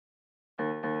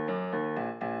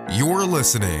You're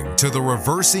listening to the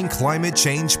Reversing Climate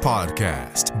Change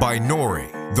podcast by Nori,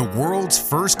 the world's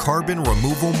first carbon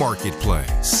removal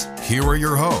marketplace. Here are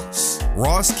your hosts,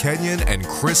 Ross Kenyon and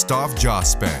Christoph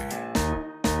Jaspe.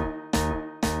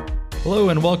 Hello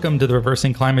and welcome to the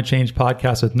Reversing Climate Change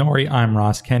podcast with Nori. I'm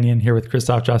Ross Kenyon here with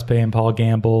Christoph Jaspe and Paul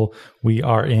Gamble. We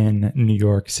are in New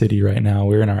York City right now.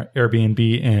 We're in our Airbnb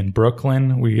in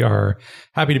Brooklyn. We are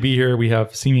happy to be here. We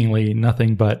have seemingly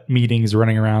nothing but meetings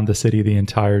running around the city the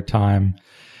entire time.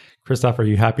 Christoph, are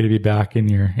you happy to be back in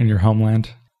your homeland?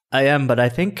 I am, but I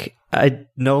think I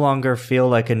no longer feel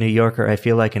like a New Yorker. I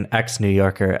feel like an ex-New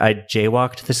Yorker. I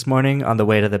jaywalked this morning on the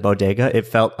way to the bodega. It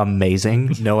felt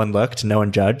amazing. No one looked. No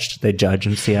one judged. They judge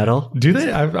in Seattle. Do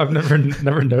they? I've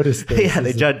never noticed this.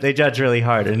 Yeah, they judge really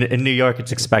hard. In New York,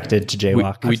 it's expected to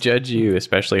jaywalk. We judge you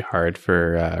especially hard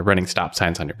for running stop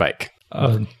signs on your bike.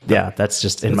 Yeah, that's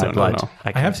just in my blood.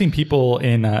 I have seen people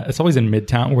in, it's always in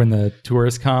Midtown when the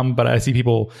tourists come, but I see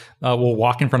people will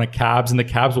walk in front of cabs and the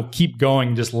cabs will keep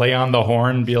going, just lay on the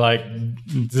horn and be like,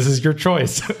 this is your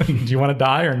choice. Do you want to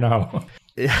die or no?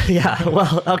 Yeah,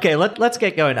 well, okay, let's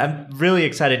get going. I'm really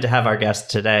excited to have our guest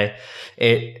today.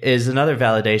 It is another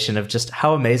validation of just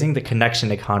how amazing the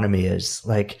connection economy is.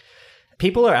 Like,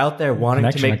 people are out there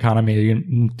wanting to make economy. You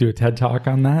can do a TED talk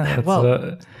on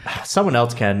that. Someone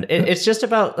else can. It's just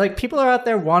about like people are out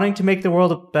there wanting to make the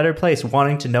world a better place,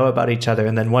 wanting to know about each other,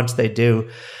 and then once they do,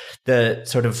 the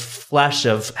sort of flash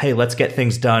of hey, let's get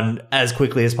things done as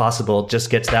quickly as possible just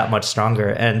gets that much stronger.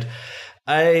 And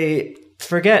I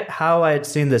forget how I had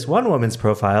seen this one woman's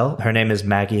profile. Her name is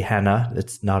Maggie Hanna.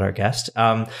 It's not our guest,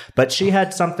 but she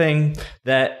had something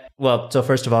that. Well, so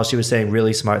first of all, she was saying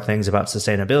really smart things about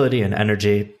sustainability and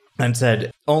energy and said,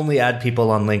 only add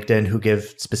people on LinkedIn who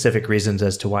give specific reasons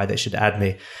as to why they should add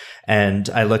me. And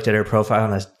I looked at her profile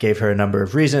and I gave her a number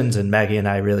of reasons, and Maggie and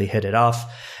I really hit it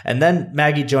off. And then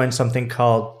Maggie joined something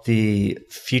called the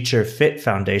Future Fit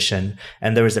Foundation.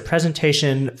 And there was a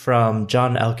presentation from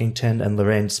John Elkington and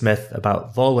Lorraine Smith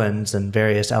about Volans and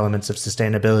various elements of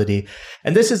sustainability.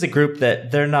 And this is a group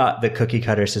that they're not the cookie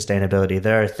cutter sustainability.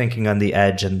 They're thinking on the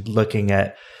edge and looking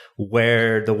at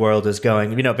where the world is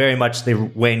going. You know, very much the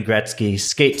Wayne Gretzky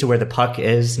skate to where the puck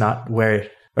is,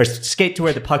 or skate to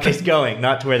where the puck is going,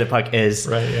 not to where the puck is.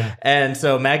 Right, yeah. And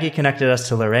so Maggie connected us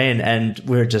to Lorraine, and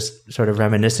we were just sort of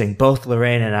reminiscing. Both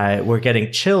Lorraine and I were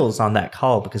getting chills on that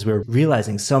call because we were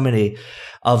realizing so many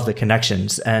of the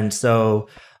connections. And so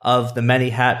of the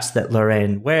many hats that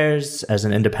Lorraine wears as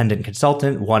an independent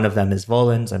consultant, one of them is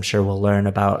Volans. I'm sure we'll learn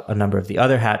about a number of the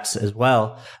other hats as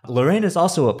well. Lorraine is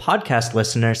also a podcast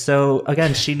listener. So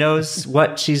again, she knows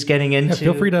what she's getting into. Yeah,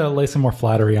 feel free to lay some more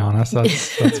flattery on us.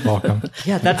 That's welcome.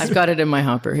 Yeah, I've got it in my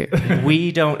hopper here.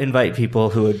 We don't invite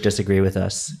people who would disagree with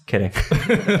us. Kidding.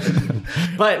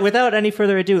 But without any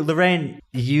further ado, Lorraine,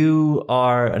 you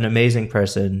are an amazing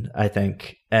person, I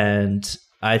think. And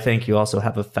I think you also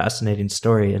have a fascinating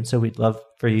story. And so we'd love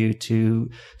for you to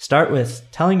start with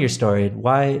telling your story.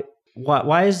 Why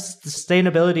is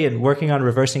sustainability and working on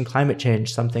reversing climate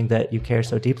change something that you care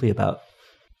so deeply about?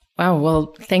 Wow.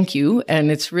 Well, thank you.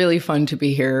 And it's really fun to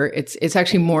be here. It's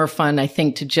actually more fun, I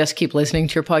think, to just keep listening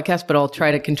to your podcast, but I'll try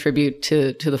to contribute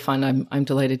to the fun. I'm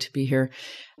delighted to be here.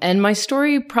 And my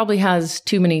story probably has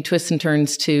too many twists and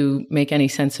turns to make any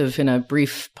sense of in a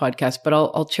brief podcast, but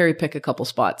I'll cherry pick a couple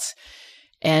spots.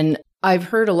 And I've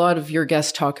heard a lot of your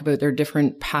guests talk about their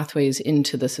different pathways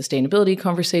into the sustainability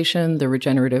conversation, the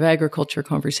regenerative agriculture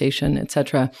conversation, et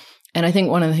cetera. And I think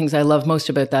one of the things I love most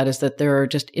about that is that there are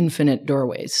just infinite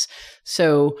doorways.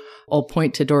 So I'll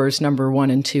point to doors number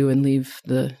 1 and 2 and leave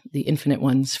the infinite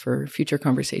ones for future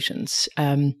conversations.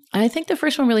 And I think the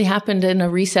first one really happened in a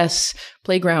recess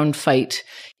playground fight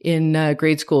in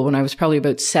grade school when I was probably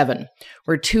about 7,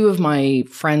 where 2 of my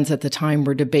friends at the time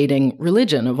were debating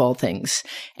religion of all things.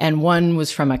 And one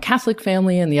was from a Catholic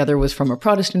family and the other was from a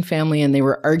Protestant family. And they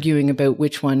were arguing about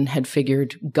which one had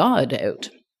figured God out.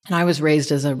 And I was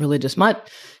raised as a religious mutt,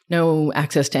 no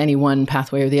access to any one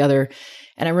pathway or the other.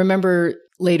 And I remember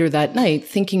later that night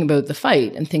thinking about the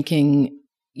fight and thinking,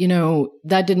 you know,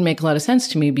 that didn't make a lot of sense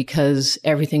to me because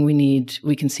everything we need,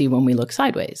 we can see when we look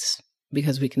sideways,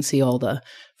 because we can see all the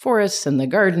forests and the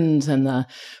gardens and the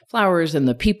flowers and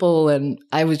the people. And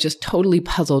I was just totally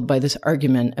puzzled by this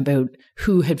argument about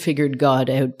who had figured God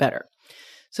out better.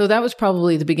 So that was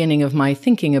probably the beginning of my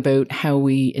thinking about how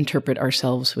we interpret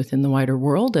ourselves within the wider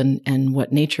world and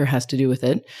what nature has to do with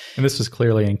it. And this was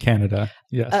clearly in Canada.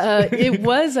 Yes. It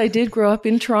was. I did grow up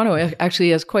in Toronto,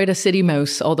 actually as quite a city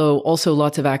mouse, although also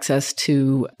lots of access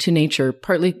to nature,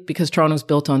 partly because Toronto's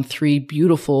built on 3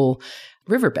 beautiful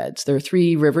riverbeds. There are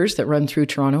 3 rivers that run through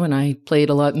Toronto, and I played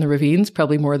a lot in the ravines,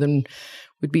 probably more than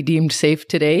would be deemed safe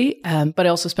today. But I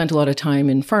also spent a lot of time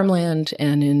in farmland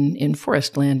and in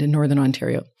forest land in Northern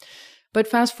Ontario. But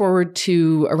fast forward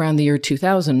to around the year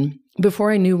 2000,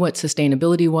 before I knew what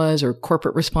sustainability was or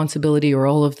corporate responsibility or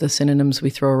all of the synonyms we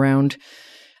throw around,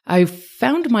 I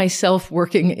found myself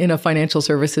working in a financial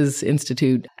services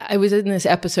institute. I was in this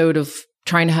episode of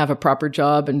trying to have a proper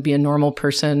job and be a normal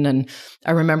person. And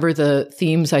I remember the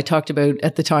themes I talked about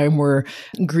at the time were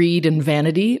greed and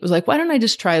vanity. It was like, why don't I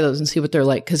just try those and see what they're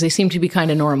like? Because they seem to be kind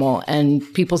of normal and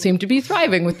people seem to be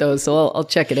thriving with those. So I'll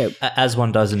check it out. As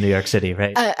one does in New York City,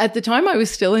 right? At the time, I was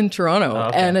still in Toronto. Oh,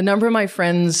 okay. And a number of my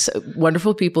friends,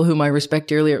 wonderful people whom I respect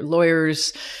dearly, are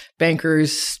lawyers,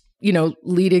 bankers,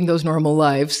 leading those normal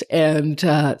lives. And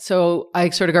so I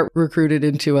sort of got recruited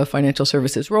into a financial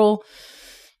services role.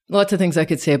 Lots of things I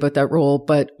could say about that role,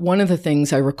 but one of the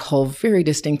things I recall very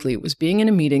distinctly was being in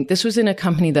a meeting. This was in a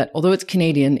company that, although it's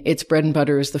Canadian, its bread and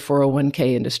butter is the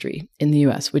 401k industry in the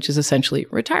US, which is essentially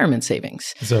retirement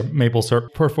savings. So maple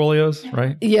syrup portfolios,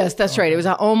 right? Yes, that's right. It was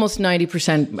almost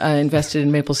 90% invested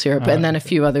in maple syrup, and then a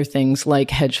few other things like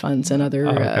hedge funds and other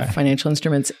financial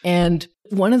instruments. And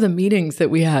one of the meetings that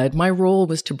we had, my role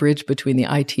was to bridge between the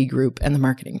IT group and the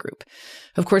marketing group.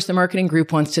 Of course, the marketing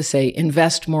group wants to say,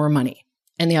 invest more money.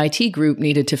 And the IT group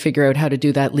needed to figure out how to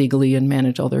do that legally and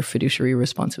manage all their fiduciary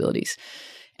responsibilities.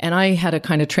 And I had a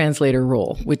kind of translator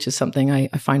role, which is something I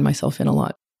find myself in a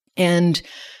lot. And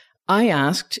I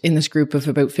asked in this group of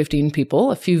about 15 people,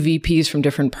 a few VPs from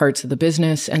different parts of the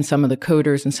business and some of the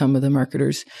coders and some of the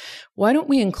marketers, why don't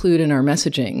we include in our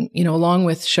messaging, along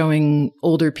with showing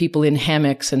older people in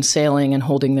hammocks and sailing and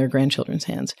holding their grandchildren's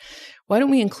hands, why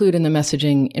don't we include in the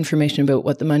messaging information about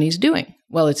what the money's doing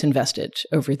while it's invested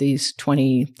over these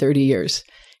 20, 30 years?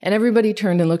 And everybody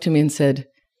turned and looked at me and said,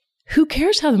 who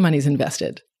cares how the money's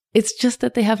invested? It's just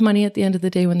that they have money at the end of the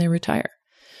day when they retire.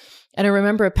 And I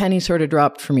remember a penny sort of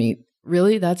dropped for me.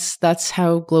 Really? That's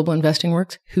how global investing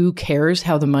works? Who cares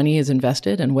how the money is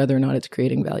invested and whether or not it's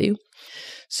creating value?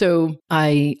 So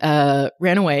I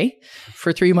ran away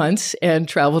for 3 months and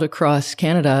traveled across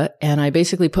Canada. And I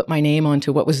basically put my name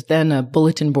onto what was then a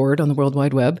bulletin board on the World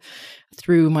Wide Web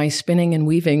through my spinning and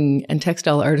weaving and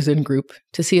textile artisan group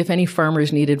to see if any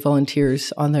farmers needed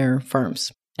volunteers on their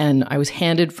farms. And I was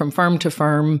handed from farm to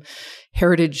farm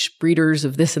heritage breeders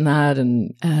of this and that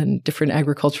and different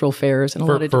agricultural fairs and a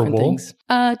lot of different things.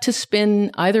 To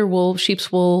spin either wool, sheep's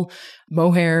wool,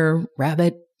 mohair,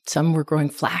 rabbit. Some were growing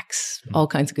flax, all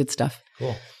kinds of good stuff.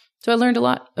 Cool. So I learned a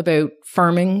lot about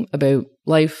farming, about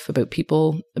life, about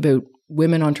people, about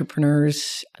women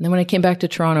entrepreneurs. And then when I came back to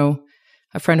Toronto,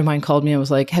 a friend of mine called me and was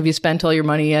like, have you spent all your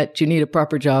money yet? Do you need a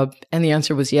proper job? And the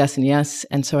answer was yes and yes.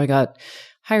 And so I got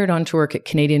hired on to work at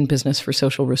Canadian Business for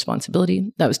Social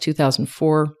Responsibility. That was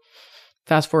 2004.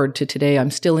 Fast forward to today,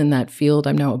 I'm still in that field.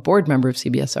 I'm now a board member of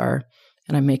CBSR,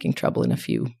 and I'm making trouble in a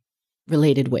few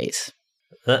related ways.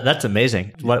 That's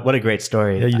amazing. What a great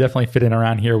story. Yeah, you definitely fit in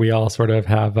around here. We all sort of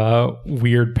have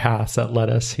weird paths that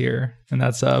led us here. And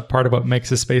that's part of what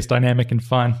makes the space dynamic and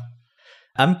fun.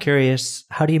 I'm curious,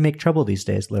 how do you make trouble these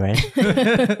days, Lorraine?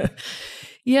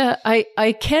 Yeah,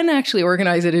 I can actually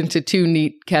organize it into two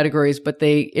neat categories, but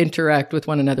they interact with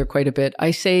one another quite a bit.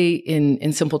 I say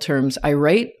in simple terms, I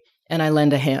write and I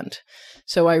lend a hand.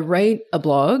 So I write a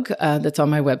blog that's on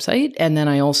my website, and then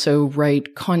I also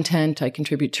write content. I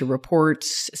contribute to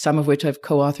reports, some of which I've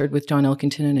co-authored with John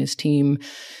Elkington and his team,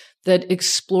 that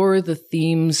explore the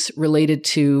themes related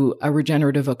to a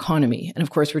regenerative economy. And of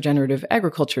course, regenerative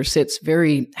agriculture sits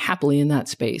very happily in that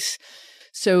space.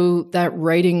 So that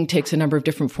writing takes a number of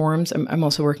different forms. I'm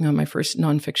also working on my first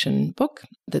nonfiction book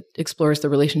that explores the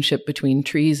relationship between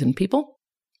trees and people.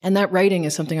 And that writing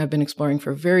is something I've been exploring for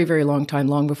a very, very long time,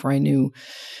 long before I knew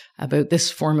about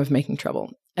this form of making trouble.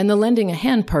 And the lending a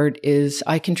hand part is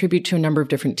I contribute to a number of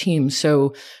different teams.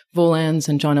 So Volan's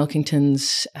and John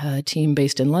Elkington's team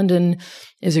based in London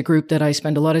is a group that I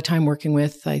spend a lot of time working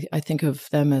with. I think of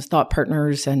them as thought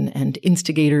partners and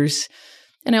instigators.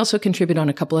 And I also contribute on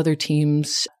a couple other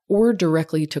teams or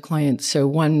directly to clients. So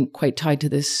one quite tied to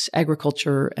this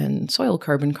agriculture and soil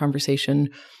carbon conversation.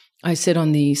 I sit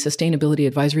on the sustainability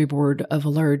advisory board of a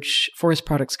large forest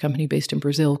products company based in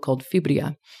Brazil called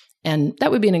Fibria. And that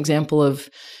would be an example of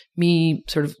me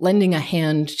sort of lending a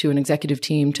hand to an executive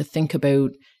team to think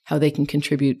about how they can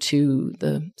contribute to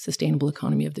the sustainable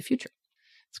economy of the future.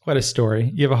 It's quite a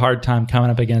story. You have a hard time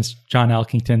coming up against John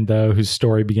Elkington, though, whose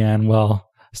story began,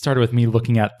 started with me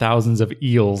looking at thousands of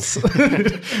eels.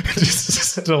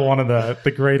 Just still one of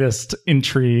the greatest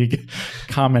intrigue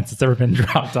comments that's ever been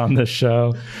dropped on this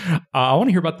show. I want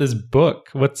to hear about this book.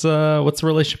 What's the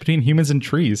relationship between humans and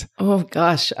trees? Oh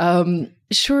gosh,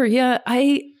 sure. Yeah,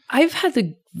 I've had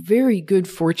the very good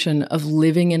fortune of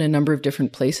living in a number of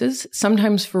different places,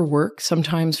 sometimes for work,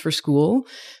 sometimes for school,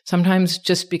 sometimes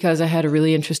just because I had a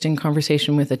really interesting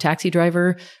conversation with a taxi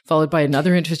driver, followed by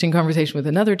another interesting conversation with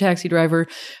another taxi driver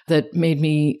that made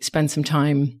me spend some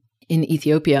time in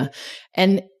Ethiopia.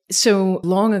 And so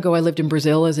long ago, I lived in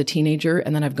Brazil as a teenager,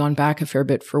 and then I've gone back a fair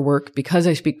bit for work because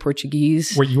I speak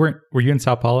Portuguese. Were you in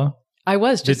Sao Paulo? I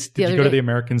was just Did you go to the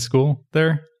American school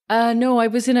there? No, I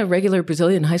was in a regular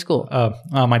Brazilian high school.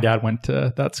 My dad went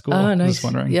to that school. Oh, nice. I was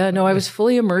wondering. Yeah, no, I was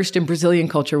fully immersed in Brazilian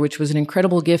culture, which was an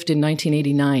incredible gift in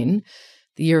 1989,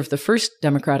 the year of the first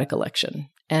democratic election.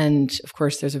 And of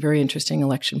course, there's a very interesting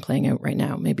election playing out right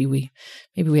now. Maybe we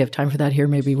have time for that here.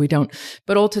 Maybe we don't.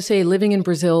 But all to say, living in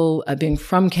Brazil, being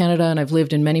from Canada, and I've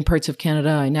lived in many parts of Canada.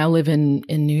 I now live in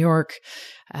New York.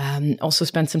 Also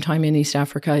spent some time in East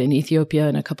Africa, in Ethiopia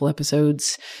in a couple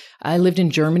episodes. I lived in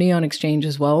Germany on exchange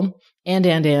as well.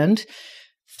 And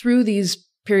through these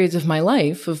periods of my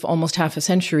life of almost half a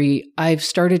century, I've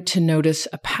started to notice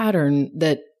a pattern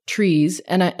that trees,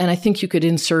 and I think you could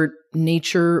insert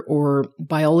nature or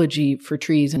biology for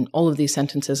trees in all of these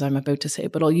sentences I'm about to say,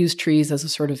 but I'll use trees as a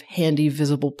sort of handy,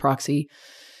 visible proxy.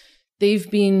 They've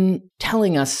been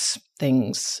telling us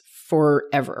things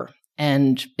forever.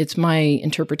 And it's my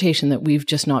interpretation that we've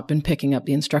just not been picking up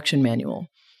the instruction manual.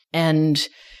 And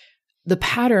the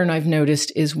pattern I've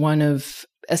noticed is one of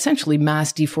essentially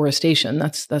mass deforestation.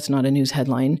 That's not a news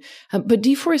headline, but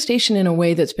deforestation in a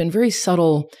way that's been very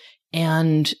subtle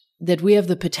and that we have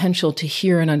the potential to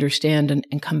hear and understand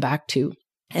and come back to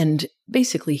and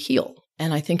basically heal.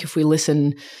 And I think if we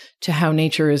listen to how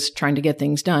nature is trying to get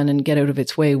things done and get out of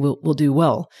its way, we'll do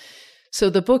well. So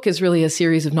the book is really a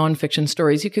series of nonfiction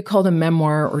stories. You could call them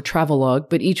memoir or travelogue,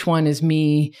 but each one is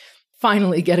me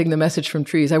finally getting the message from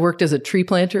trees. I worked as a tree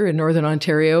planter in Northern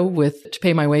Ontario to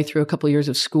pay my way through a couple of years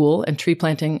of school. And tree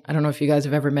planting, I don't know if you guys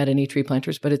have ever met any tree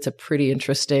planters, but it's a pretty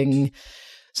interesting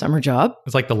summer job.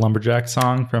 It's like the lumberjack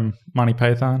song from Monty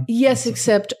Python. Yes,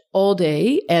 except all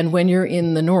day. And when you're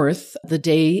in the north, the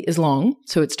day is long.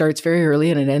 So it starts very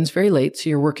early and it ends very late. So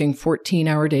you're working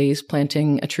 14-hour days,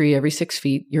 planting a tree every 6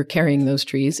 feet. You're carrying those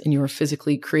trees and you're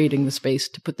physically creating the space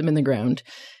to put them in the ground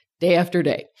day after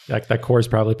day. That core is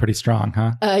probably pretty strong,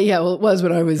 huh? Yeah, well, it was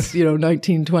when I was,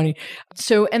 19, 20.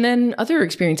 So, and then other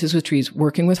experiences with trees,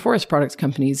 working with forest products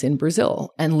companies in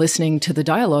Brazil and listening to the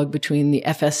dialogue between the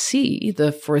FSC,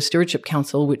 the Forest Stewardship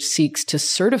Council, which seeks to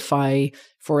certify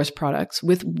forest products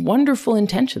with wonderful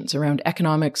intentions around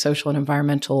economic, social, and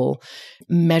environmental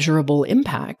measurable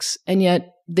impacts. And yet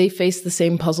they face the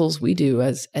same puzzles we do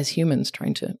as humans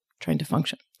trying to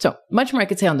function. So much more I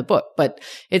could say on the book, but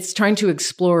it's trying to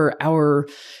explore our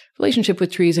relationship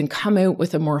with trees and come out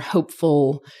with a more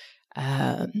hopeful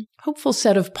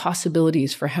set of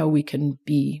possibilities for how we can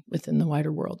be within the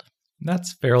wider world.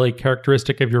 That's fairly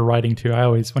characteristic of your writing too.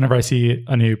 Whenever I see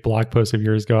a new blog post of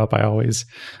yours go up, I always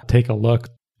take a look.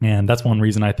 And that's one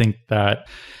reason I think that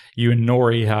you and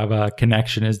Nori have a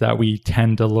connection, is that we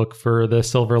tend to look for the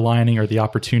silver lining or the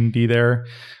opportunity there,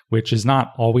 which is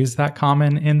not always that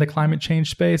common in the climate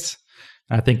change space.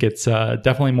 I think it's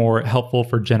definitely more helpful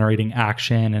for generating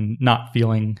action and not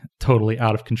feeling totally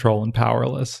out of control and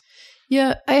powerless.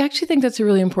 Yeah, I actually think that's a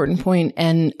really important point.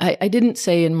 And I didn't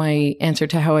say in my answer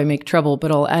to how I make trouble,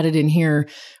 but I'll add it in here.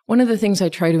 One of the things I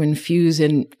try to infuse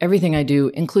in everything I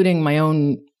do, including my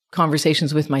own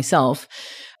conversations with myself,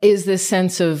 is this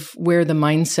sense of where the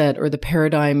mindset or the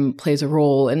paradigm plays a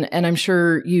role. And I'm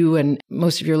sure you and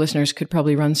most of your listeners could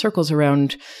probably run circles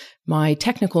around my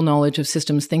technical knowledge of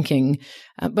systems thinking.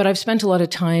 But I've spent a lot of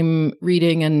time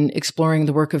reading and exploring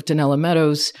the work of Donella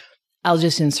Meadows. I'll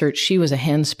just insert, she was a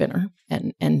hand spinner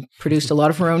and produced a lot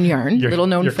of her own yarn. Little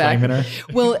known fact.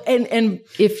 Well, and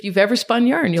if you've ever spun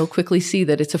yarn, you'll quickly see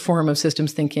that it's a form of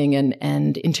systems thinking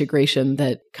and integration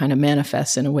that kind of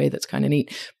manifests in a way that's kind of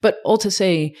neat. But all to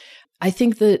say, I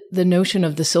think that the notion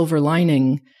of the silver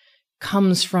lining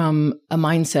comes from a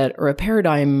mindset or a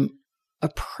paradigm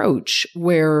approach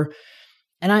where,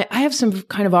 and I have some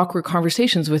kind of awkward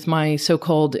conversations with my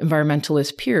so-called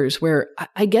environmentalist peers where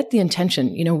I get the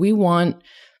intention,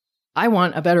 I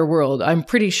want a better world. I'm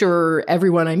pretty sure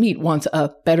everyone I meet wants a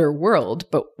better world,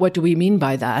 but what do we mean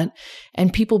by that?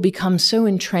 And people become so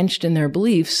entrenched in their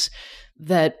beliefs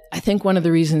that I think one of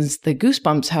the reasons the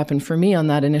goosebumps happened for me on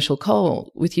that initial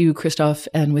call with you, Christoph,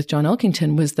 and with John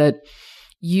Elkington was that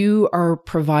you are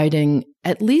providing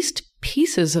at least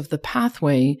pieces of the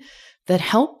pathway that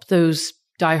help those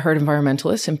diehard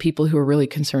environmentalists and people who are really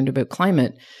concerned about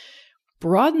climate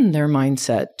broaden their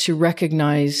mindset to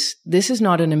recognize this is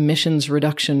not an emissions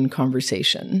reduction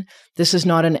conversation. This is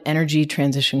not an energy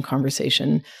transition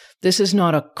conversation. This is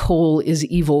not a coal is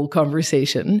evil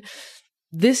conversation.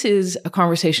 This is a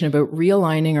conversation about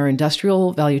realigning our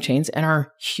industrial value chains and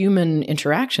our human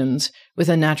interactions with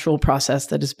a natural process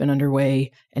that has been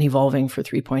underway and evolving for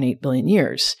 3.8 billion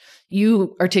years.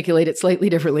 You articulate it slightly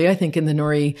differently, I think, in the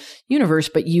Nori universe,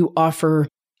 but you offer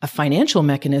a financial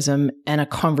mechanism and a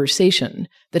conversation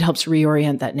that helps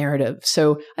reorient that narrative.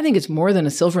 So I think it's more than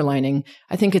a silver lining.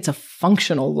 I think it's a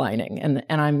functional lining, and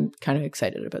I'm kind of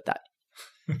excited about that.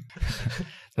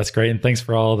 That's great. And thanks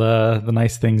for all the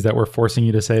nice things that we're forcing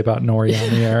you to say about Nori on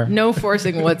the air. No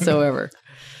forcing whatsoever.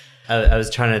 I was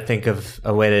trying to think of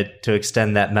a way to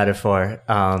extend that metaphor.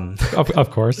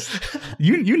 Of course.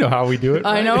 You know how we do it.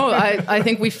 Right? I know. I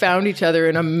think we found each other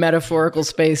in a metaphorical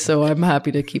space, so I'm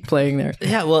happy to keep playing there.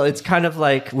 Yeah, well, it's kind of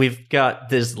like we've got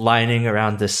this lining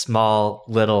around this small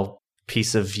little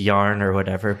piece of yarn or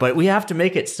whatever, but we have to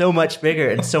make it so much bigger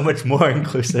and so much more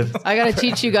inclusive. I got to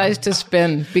teach you guys to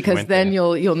spin, because then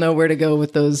you'll know where to go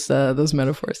with those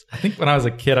metaphors. I think when I was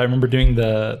a kid, I remember doing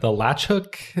the latch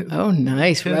hook. Oh,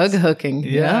 nice. Rug hooking.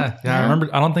 Yeah. I remember.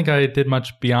 I don't think I did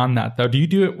much beyond that, though. Do you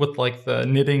do it with like the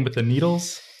knitting with the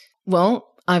needles? Well,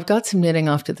 I've got some knitting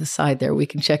off to the side there. We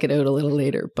can check it out a little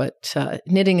later, but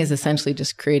knitting is essentially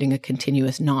just creating a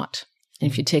continuous knot. And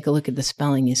if you take a look at the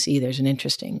spelling, you see there's an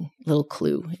interesting little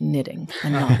clue in knitting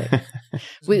and knotting.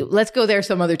 Let's go there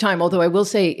some other time. Although I will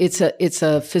say it's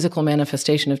a physical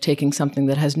manifestation of taking something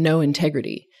that has no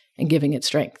integrity and giving it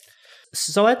strength.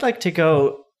 So I'd like to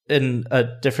go in a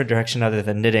different direction other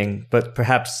than knitting, but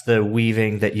perhaps the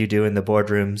weaving that you do in the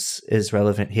boardrooms is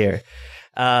relevant here.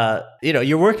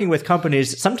 You're working with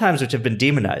companies sometimes which have been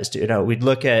demonized. We'd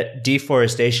look at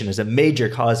deforestation as a major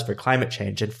cause for climate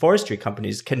change, and forestry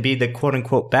companies can be the quote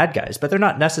unquote bad guys, but they're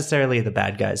not necessarily the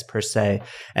bad guys per se.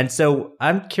 And so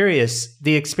I'm curious,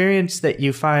 the experience that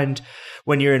you find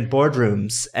when you're in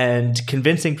boardrooms and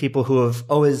convincing people who have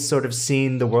always sort of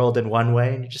seen the world in one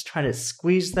way, and you're just trying to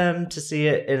squeeze them to see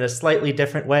it in a slightly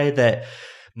different way that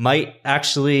might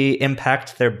actually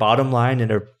impact their bottom line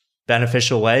in a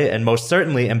beneficial way, and most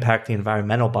certainly impact the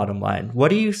environmental bottom line. What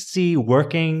do you see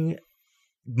working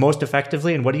most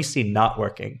effectively, and what do you see not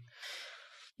working?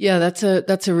 Yeah, that's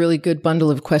a really good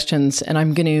bundle of questions, and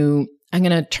I'm going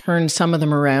to turn some of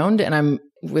them around, and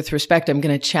with respect, I'm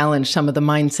going to challenge some of the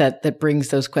mindset that brings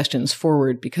those questions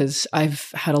forward, because I've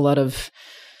had a lot of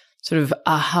sort of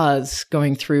ahas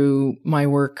going through my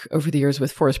work over the years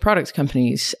with forest products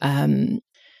companies.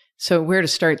 So where to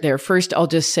start there? First, I'll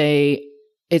just say,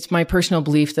 it's my personal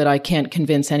belief that I can't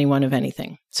convince anyone of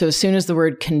anything. So as soon as the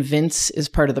word convince is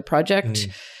part of the project,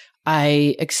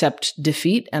 I accept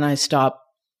defeat and I stop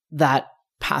that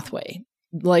pathway.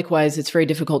 Likewise, it's very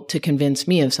difficult to convince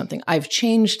me of something. I've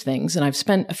changed things, and I've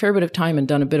spent a fair bit of time and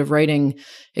done a bit of writing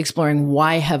exploring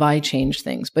why have I changed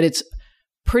things. But it's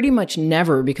pretty much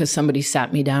never because somebody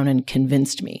sat me down and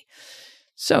convinced me.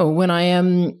 So when I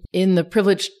am in the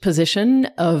privileged position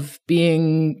of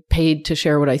being paid to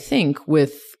share what I think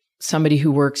with somebody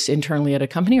who works internally at a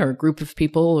company or a group of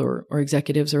people or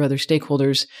executives or other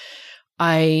stakeholders,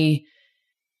 I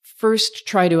first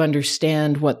try to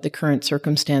understand what the current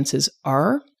circumstances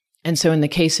are. And so in the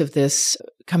case of this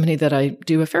company that I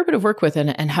do a fair bit of work with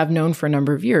and have known for a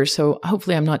number of years, so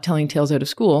hopefully I'm not telling tales out of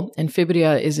school, and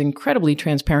Fibria is incredibly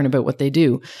transparent about what they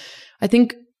do. I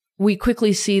think we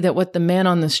quickly see that what the man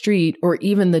on the street or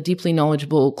even the deeply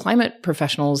knowledgeable climate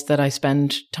professionals that I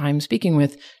spend time speaking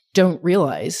with don't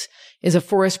realize is a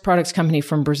forest products company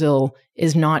from Brazil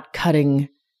is not cutting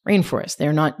rainforests.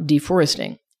 They're not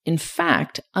deforesting. In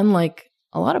fact, unlike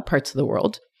a lot of parts of the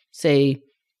world, say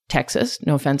Texas,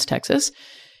 no offense, Texas,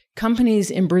 companies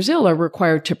in Brazil are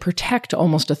required to protect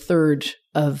almost a third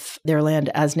of their land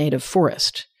as native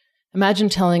forest. Imagine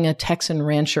telling a Texan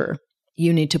rancher,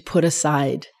 you need to put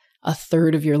aside a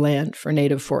third of your land for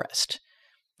native forest.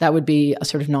 That would be a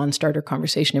sort of non-starter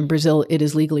conversation. In Brazil, it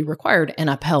is legally required and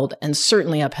upheld, and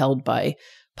certainly upheld by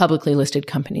publicly listed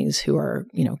companies who are,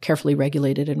 carefully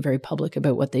regulated and very public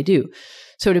about what they do.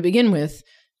 So to begin with,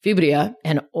 Fibria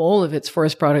and all of its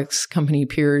forest products company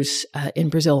peers in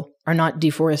Brazil are not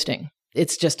deforesting.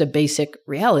 It's just a basic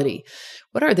reality.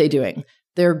 What are they doing?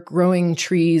 They're growing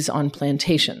trees on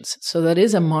plantations. So that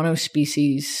is a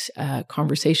monospecies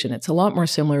conversation. It's a lot more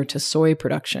similar to soy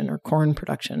production or corn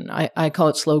production. I call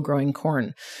it slow growing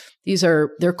corn.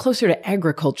 They're closer to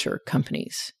agriculture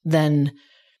companies than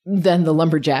than the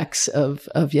lumberjacks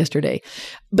of yesterday.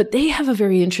 But they have a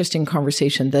very interesting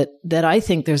conversation that I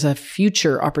think there's a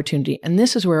future opportunity. And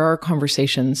this is where our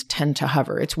conversations tend to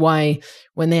hover. It's why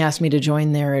when they asked me to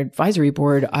join their advisory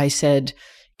board, I said,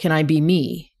 can I be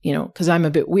me? Because I'm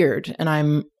a bit weird and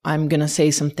I'm going to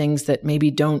say some things that maybe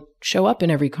don't show up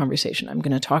in every conversation. I'm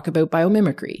going to talk about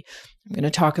biomimicry. I'm going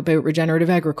to talk about regenerative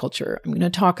agriculture. I'm going to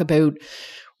talk about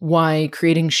why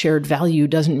creating shared value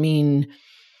doesn't mean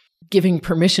giving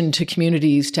permission to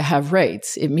communities to have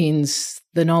rights. It means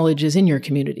the knowledge is in your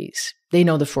communities. They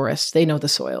know the forests, they know the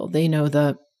soil, they know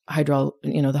the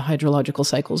hydrological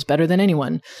cycles better than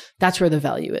anyone. That's where the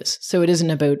value is. So it isn't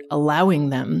about allowing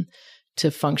them to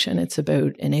function. It's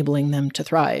about enabling them to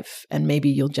thrive. And maybe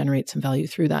you'll generate some value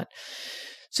through that.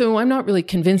 So I'm not really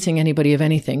convincing anybody of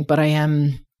anything, but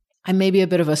I'm maybe a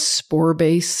bit of a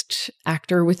spore-based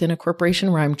actor within a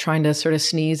corporation where I'm trying to sort of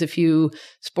sneeze a few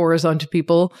spores onto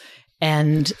people.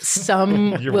 And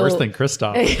some You're worse than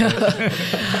Christoph.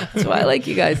 That's why I like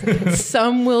you guys.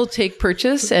 Some will take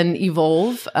purchase and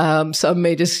evolve. Some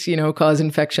may just, cause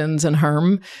infections and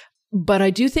harm. But I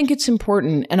do think it's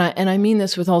important, and I mean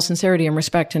this with all sincerity and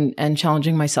respect and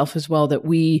challenging myself as well, that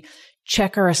we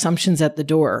check our assumptions at the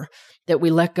door, that we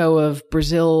let go of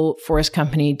Brazil Forest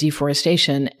Company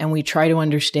deforestation, and we try to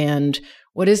understand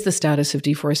what is the status of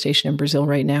deforestation in Brazil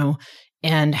right now,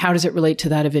 and how does it relate to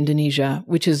that of Indonesia,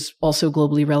 which is also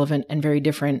globally relevant and very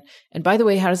different. And by the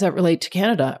way, how does that relate to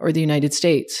Canada or the United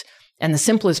States? And the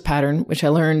simplest pattern, which I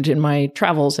learned in my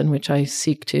travels and which I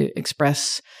seek to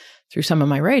express through some of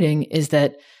my writing, is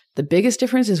that the biggest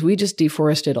difference is we just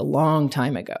deforested a long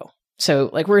time ago. So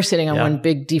like we're sitting on one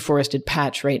big deforested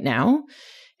patch right now,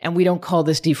 and we don't call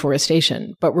this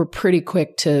deforestation, but we're pretty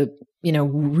quick to,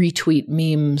 retweet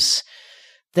memes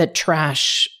that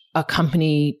trash a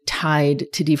company tied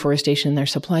to deforestation in their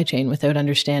supply chain without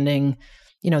understanding,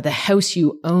 the house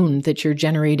you own that you're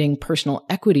generating personal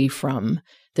equity from,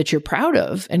 that you're proud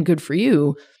of and good for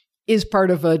you, is part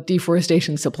of a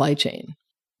deforestation supply chain.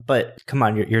 But come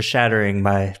on, you're shattering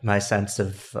my sense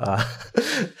of.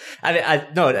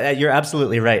 No, you're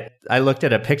absolutely right. I looked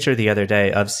at a picture the other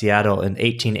day of Seattle in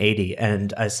 1880,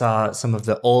 and I saw some of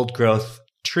the old growth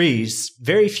trees,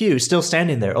 very few, still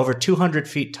standing there, over 200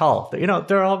 feet tall. But,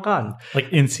 they're all gone.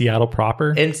 Like in Seattle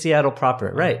proper? In Seattle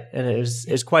proper, right. And it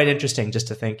was quite interesting just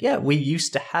to think, we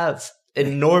used to have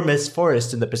enormous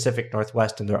forests in the Pacific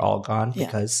Northwest, and they're all gone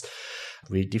because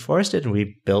we deforested and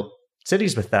we built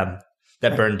cities with them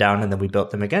that burned down, and then we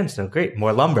built them again. So great,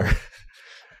 more lumber.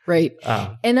 Right.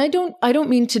 And I don't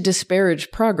mean to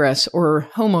disparage progress or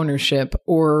homeownership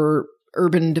or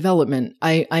urban development.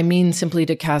 I mean simply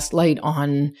to cast light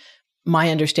on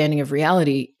my understanding of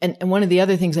reality. And one of the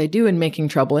other things I do in Making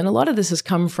Trouble, and a lot of this has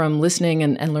come from listening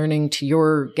and learning to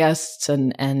your guests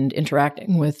and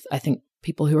interacting with, I think,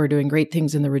 people who are doing great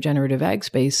things in the regenerative ag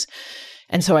space.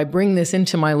 And so I bring this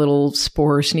into my little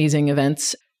spore sneezing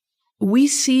events. We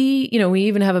see, we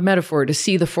even have a metaphor to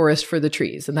see the forest for the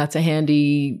trees, and that's a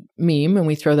handy meme, and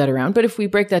we throw that around. But if we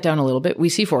break that down a little bit, we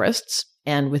see forests,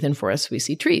 and within forests, we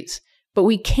see trees. But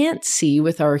we can't see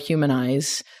with our human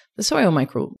eyes the soil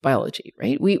microbiology,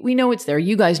 right? We know it's there.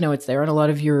 You guys know it's there, and a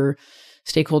lot of your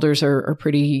stakeholders are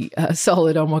pretty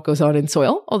solid on what goes on in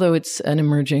soil, although it's an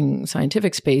emerging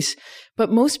scientific space.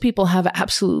 But most people have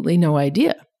absolutely no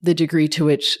idea the degree to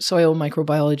which soil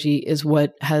microbiology is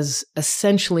what has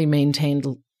essentially maintained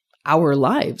our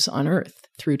lives on Earth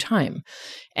through time.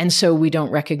 And so we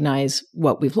don't recognize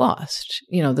what we've lost.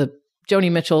 The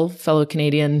Joni Mitchell, fellow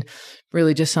Canadian,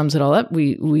 really just sums it all up.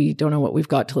 We don't know what we've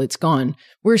got till it's gone.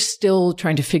 We're still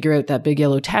trying to figure out that big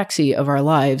yellow taxi of our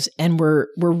lives, and we're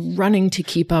running to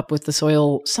keep up with the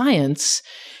soil science,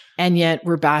 and yet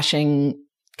we're bashing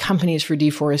companies for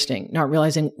deforesting, not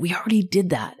realizing we already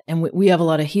did that. And we have a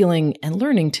lot of healing and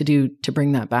learning to do to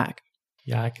bring that back.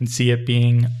 Yeah, I can see it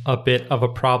being a bit of a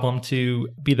problem to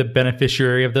be the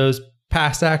beneficiary of those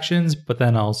past actions, but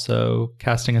then also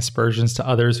casting aspersions to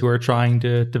others who are trying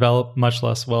to develop much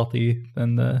less wealthy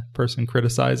than the person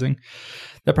criticizing.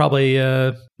 That probably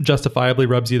justifiably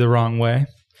rubs you the wrong way.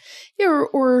 Yeah,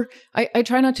 or I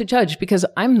try not to judge because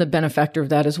I'm the benefactor of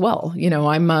that as well.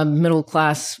 I'm a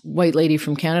middle-class white lady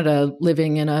from Canada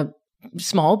living in a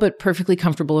small but perfectly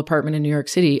comfortable apartment in New York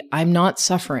City. I'm not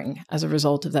suffering as a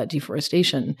result of that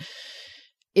deforestation.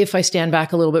 If I stand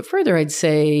back a little bit further, I'd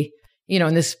say,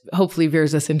 and this hopefully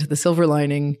veers us into the silver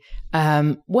lining,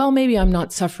 maybe I'm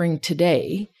not suffering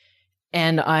today,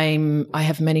 and I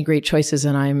have many great choices,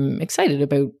 and I'm excited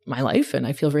about my life, and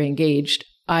I feel very engaged.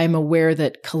 I'm aware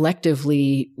that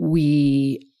collectively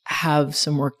we have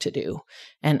some work to do.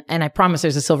 And I promise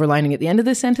there's a silver lining at the end of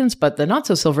this sentence, but the not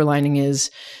so silver lining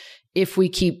is if we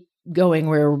keep going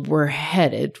where we're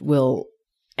headed, we'll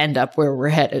end up where we're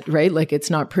headed, right? Like it's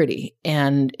not pretty.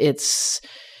 And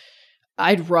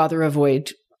I'd rather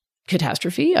avoid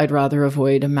catastrophe. I'd rather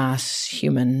avoid a mass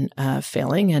human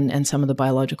failing and some of the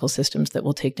biological systems that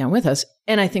we'll take down with us.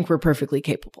 And I think we're perfectly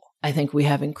capable. I think we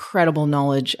have incredible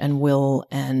knowledge and will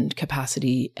and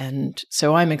capacity. And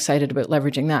so I'm excited about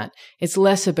leveraging that. It's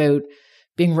less about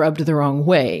being rubbed the wrong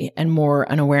way and more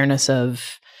an awareness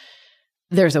of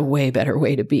there's a way better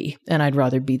way to be. And I'd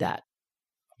rather be that.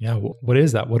 Yeah. What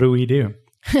is that? What do we do?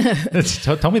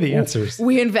 Tell me the answers.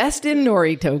 We invest in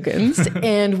Nori tokens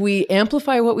and we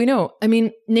amplify what we know. I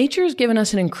mean, nature has given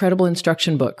us an incredible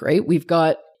instruction book, right? We've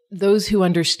got those who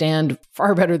understand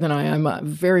far better than I am. I'm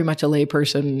very much a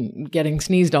layperson getting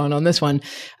sneezed on this one.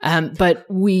 But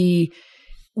we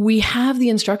have the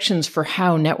instructions for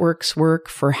how networks work,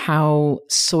 for how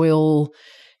soil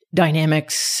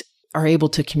dynamics are able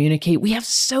to communicate. We have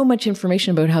so much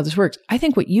information about how this works. I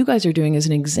think what you guys are doing is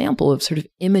an example of sort of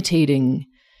imitating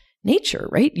nature,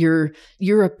 right?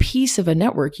 You're a piece of a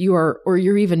network. Or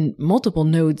you're even multiple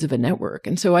nodes of a network.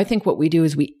 And so I think what we do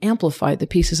is we amplify the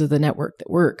pieces of the network that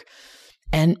work.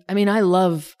 And I mean, I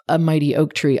love a mighty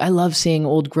oak tree. I love seeing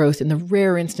old growth in the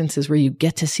rare instances where you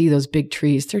get to see those big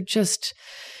trees. They're just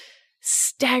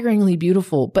staggeringly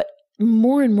beautiful. But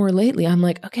more and more lately, I'm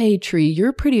like, okay, tree,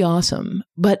 you're pretty awesome,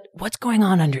 but what's going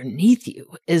on underneath you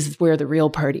is where the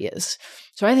real party is.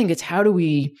 So I think it's how do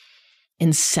we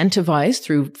incentivize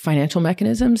through financial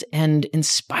mechanisms and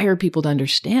inspire people to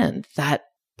understand that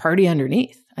party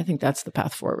underneath. I think that's the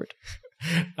path forward.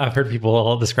 I've heard people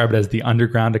all describe it as the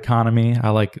underground economy.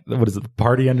 I like, what is it, the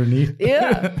party underneath?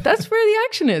 Yeah, that's where the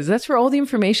action is. That's where all the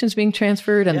information is being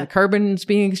transferred and the carbon's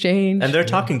being exchanged. And they're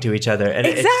talking to each other. And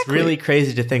it's really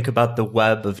crazy to think about the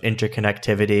web of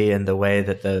interconnectivity and the way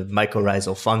that the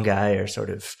mycorrhizal fungi are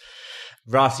sort of...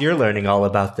 Ross, you're learning all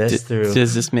about this through...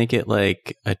 Does this make it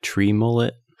like a tree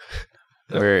mullet?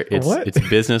 Where it's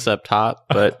business up top,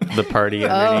 but the party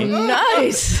underneath. Oh,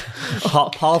 nice.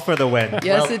 Paul for the win.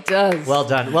 Yes, it does. Well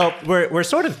done. Well, we're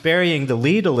sort of burying the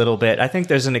lead a little bit. I think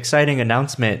there's an exciting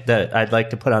announcement that I'd like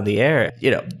to put on the air.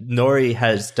 You know, Nori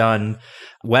has done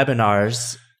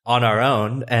webinars on our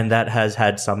own, and that has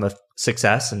had some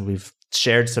success, and we've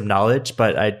shared some knowledge,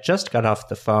 but I just got off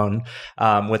the phone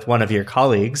with one of your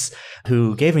colleagues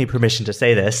who gave me permission to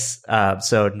say this.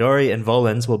 So Nori and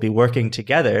Volans will be working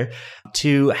together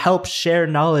to help share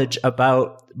knowledge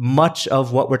about much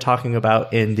of what we're talking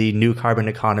about in the new carbon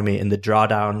economy, in the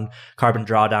carbon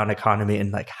drawdown economy,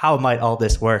 and like how might all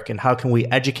this work and how can we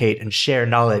educate and share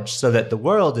knowledge so that the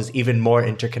world is even more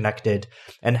interconnected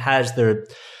and has the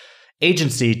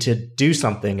agency to do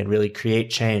something and really create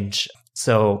change.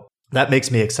 So that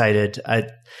makes me excited. I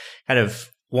kind of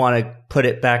want to put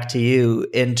it back to you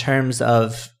in terms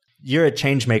of you're a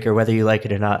change maker, whether you like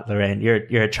it or not, Lorraine.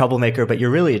 You're a troublemaker, but you're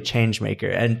really a change maker.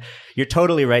 And you're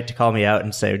totally right to call me out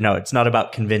and say, no, it's not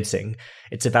about convincing.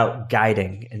 It's about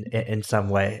guiding in some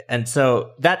way. And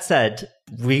so that said,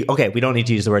 we don't need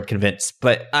to use the word convince,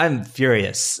 but I'm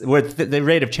furious. The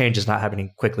rate of change is not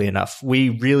happening quickly enough. We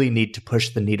really need to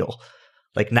push the needle,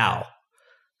 like now.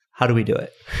 How do we do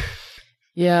it?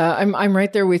 Yeah, I'm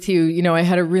right there with you. You know, I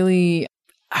had a really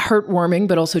heartwarming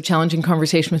but also challenging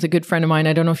conversation with a good friend of mine.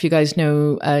 I don't know if you guys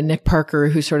know Nick Parker,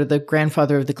 who's sort of the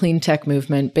grandfather of the clean tech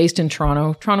movement, based in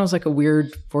Toronto. Toronto's like a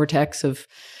weird vortex of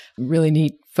really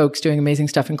neat folks doing amazing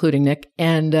stuff, including Nick.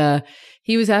 And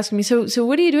he was asking me, so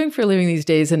what are you doing for a living these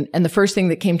days? And the first thing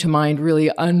that came to mind, really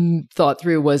unthought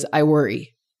through, was I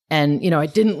worry. And, you know, I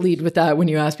didn't lead with that when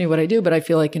you asked me what I do, but I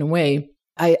feel like in a way,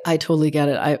 I totally get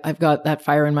it. I've got that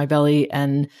fire in my belly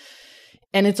and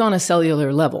it's on a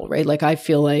cellular level, right? Like I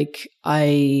feel like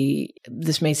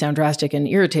this may sound drastic and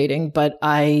irritating, but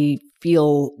I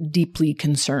feel deeply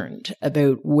concerned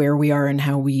about where we are and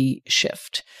how we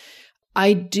shift.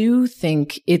 I do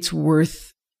think it's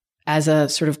worth, as a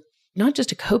sort of not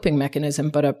just a coping mechanism,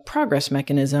 but a progress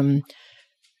mechanism,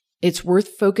 it's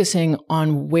worth focusing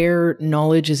on where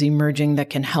knowledge is emerging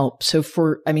that can help. So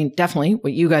definitely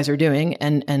what you guys are doing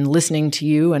and listening to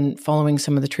you and following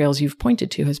some of the trails you've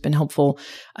pointed to has been helpful.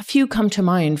 A few come to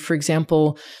mind. For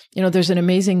example, you know, there's an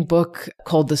amazing book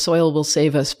called The Soil Will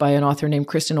Save Us by an author named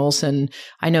Kristen Olson.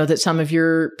 I know that some of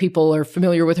your people are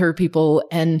familiar with her people.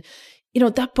 And, you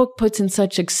know, that book puts in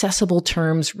such accessible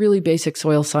terms, really basic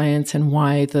soil science and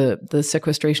why the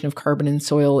sequestration of carbon in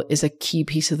soil is a key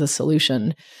piece of the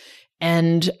solution.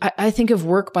 And I think of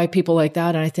work by people like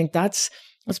that, and I think that's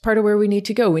That's part of where we need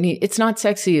to go. It's not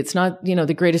sexy. It's not,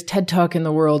 the greatest TED Talk in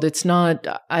the world. It's not,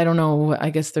 I don't know,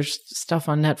 I guess there's stuff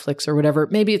on Netflix or whatever.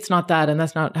 Maybe it's not that, and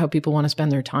that's not how people want to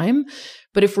spend their time.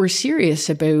 But if we're serious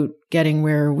about getting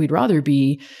where we'd rather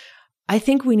be, I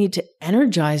think we need to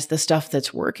energize the stuff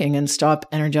that's working and stop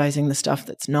energizing the stuff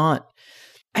that's not.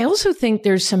 I also think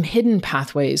there's some hidden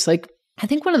pathways. Like, I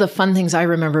think one of the fun things I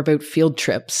remember about field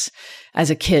trips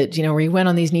as a kid, where you went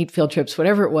on these neat field trips,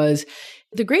 whatever it was,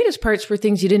 the greatest parts were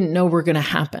things you didn't know were going to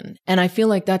happen. And I feel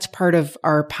like that's part of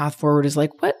our path forward is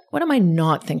like, what am I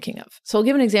not thinking of? So I'll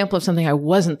give an example of something I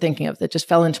wasn't thinking of that just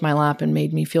fell into my lap and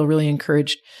made me feel really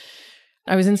encouraged.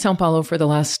 I was in Sao Paulo for the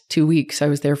last 2 weeks. I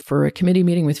was there for a committee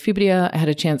meeting with Fibria. I had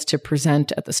a chance to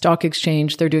present at the stock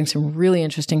exchange. They're doing some really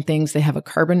interesting things. They have a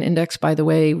carbon index, by the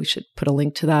way. We should put a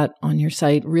link to that on your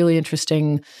site. Really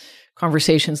interesting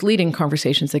conversations, leading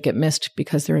conversations that get missed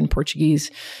because they're in Portuguese.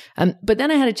 But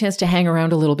then I had a chance to hang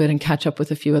around a little bit and catch up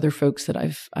with a few other folks that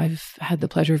I've had the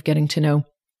pleasure of getting to know.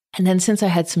 And then since I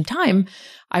had some time,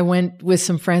 I went with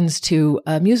some friends to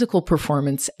a musical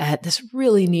performance at this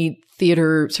really neat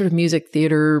theater, sort of music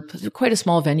theater, quite a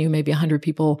small venue, maybe 100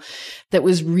 people, that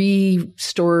was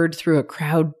restored through a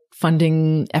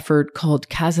crowdfunding effort called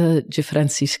Casa de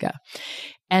Francisca.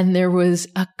 And there was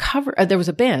a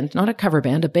band, not a cover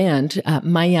band, a band,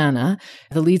 Maiana.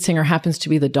 The lead singer happens to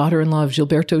be the daughter-in-law of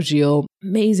Gilberto Gil.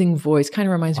 Amazing voice, kind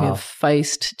of reminds me of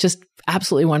Feist, just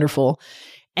absolutely wonderful.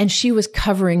 And she was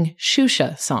covering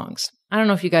Xuxa songs. I don't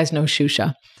know if you guys know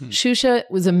Xuxa. Xuxa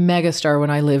was a megastar when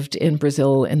I lived in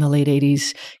Brazil in the late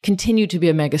 80s, continued to be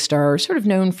a megastar, sort of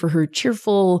known for her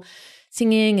cheerful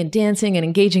singing and dancing and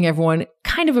engaging everyone.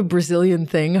 Kind of a Brazilian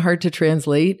thing, hard to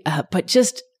translate, but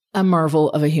just a marvel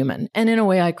of a human. And in a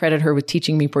way, I credit her with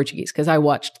teaching me Portuguese because I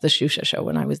watched the Xuxa show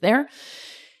when I was there.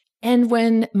 And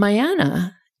when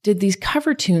Maiana did these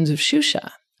cover tunes of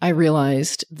Xuxa, I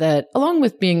realized that along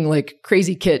with being like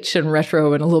crazy kitsch and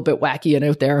retro and a little bit wacky and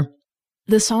out there,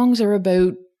 the songs are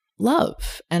about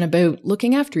love and about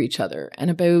looking after each other and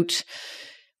about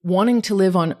wanting to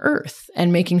live on Earth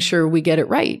and making sure we get it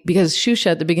right. Because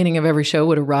Xuxa at the beginning of every show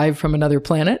would arrive from another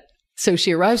planet. So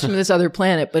she arrives from this other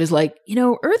planet, but is like,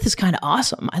 Earth is kind of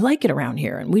awesome. I like it around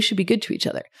here and we should be good to each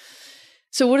other.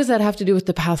 So what does that have to do with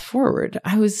the path forward?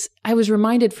 I was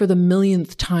reminded for the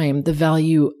millionth time the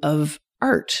value of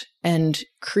art and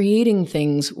creating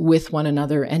things with one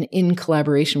another and in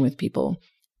collaboration with people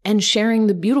and sharing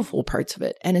the beautiful parts of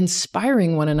it and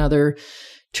inspiring one another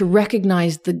to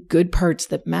recognize the good parts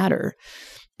that matter.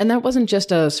 And that wasn't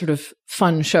just a sort of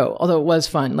fun show, although it was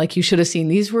fun. Like you should have seen,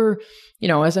 these were,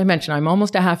 as I mentioned, I'm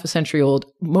almost a half a century old.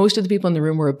 Most of the people in the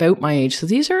room were about my age. So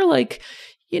these are like,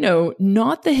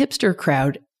 not the hipster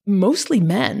crowd, mostly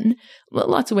men,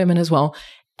 lots of women as well.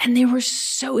 And they were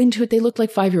so into it. They looked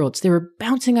like 5-year-olds. They were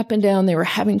bouncing up and down. They were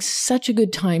having such a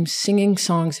good time singing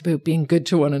songs about being good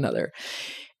to one another.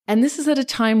 And this is at a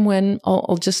time when,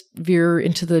 I'll just veer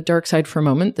into the dark side for a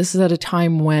moment. This is at a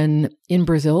time when in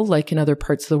Brazil, like in other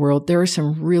parts of the world, there are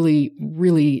some really,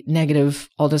 really negative,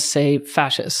 I'll just say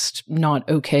fascist, not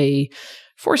okay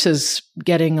forces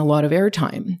getting a lot of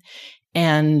airtime.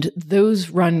 And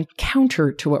those run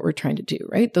counter to what we're trying to do,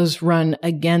 right? Those run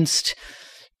against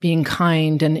being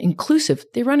kind and inclusive.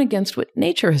 They run against what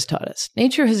nature has taught us.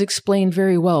 Nature has explained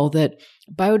very well that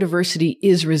biodiversity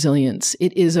is resilience.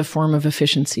 It is a form of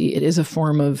efficiency. It is a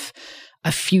form of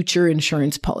a future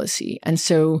insurance policy. And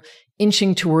so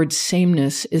inching towards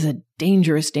sameness is a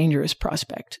dangerous, dangerous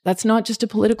prospect. That's not just a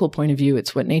political point of view.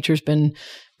 It's what nature's been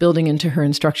building into her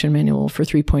instruction manual for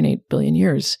 3.8 billion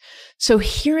years. So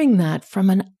hearing that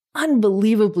from an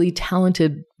unbelievably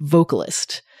talented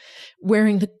vocalist,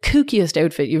 wearing the kookiest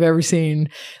outfit you've ever seen,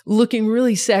 looking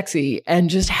really sexy,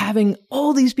 and just having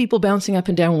all these people bouncing up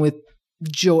and down with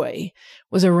joy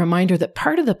was a reminder that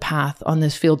part of the path on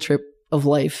this field trip of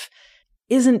life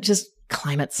isn't just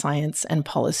climate science and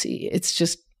policy. It's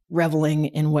just reveling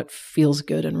in what feels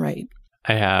good and right.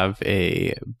 I have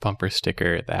a bumper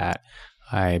sticker that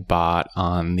I bought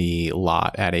on the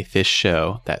lot at a fish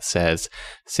show that says,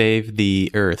 "Save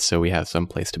the Earth so we have some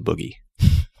place to boogie."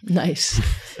 Nice.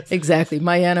 Exactly.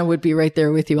 Maiana would be right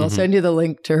there with you. I'll send you the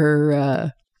link to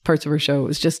her parts of her show. It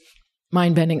was just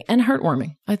mind-bending and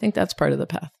heartwarming. I think that's part of the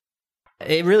path.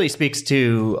 It really speaks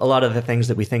to a lot of the things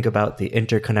that we think about. The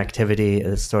interconnectivity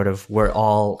is sort of, we're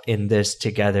all in this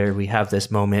together. We have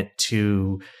this moment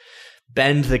to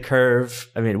bend the curve.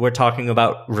 I mean, we're talking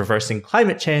about reversing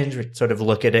climate change. We sort of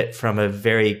look at it from a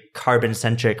very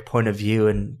carbon-centric point of view,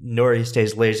 and Nori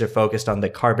stays laser focused on the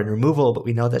carbon removal, but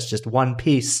we know that's just one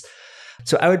piece.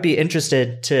 So I would be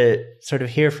interested to sort of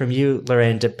hear from you,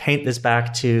 Lorraine, to paint this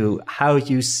back to how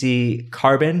you see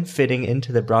carbon fitting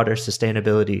into the broader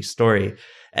sustainability story.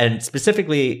 And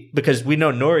specifically, because we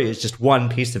know Nori is just one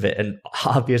piece of it. And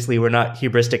obviously, we're not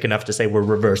hubristic enough to say we're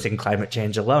reversing climate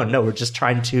change alone. No, we're just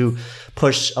trying to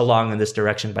push along in this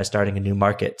direction by starting a new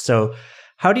market. So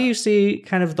how do you see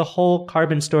kind of the whole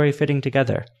carbon story fitting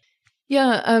together?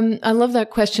 Yeah, I love that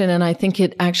question. And I think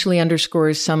it actually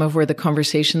underscores some of where the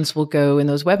conversations will go in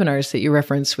those webinars that you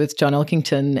referenced with John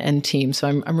Elkington and team. So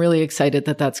I'm really excited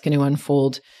that that's going to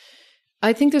unfold.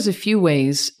 I think there's a few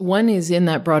ways. One is in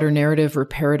that broader narrative or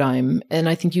paradigm. And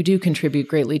I think you do contribute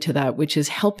greatly to that, which is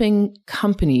helping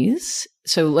companies.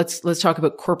 So let's talk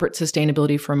about corporate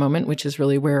sustainability for a moment, which is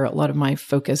really where a lot of my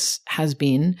focus has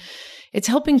been. It's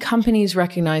helping companies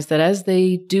recognize that as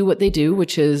they do what they do,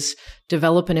 which is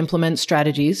develop and implement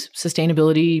strategies,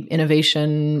 sustainability,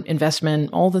 innovation, investment,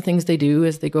 all the things they do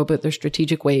as they go about their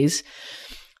strategic ways,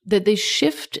 that they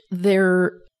shift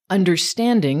their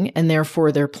understanding and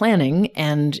therefore their planning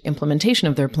and implementation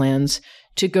of their plans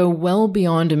to go well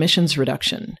beyond emissions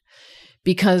reduction.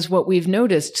 Because what we've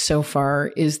noticed so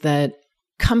far is that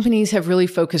companies have really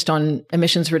focused on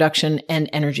emissions reduction and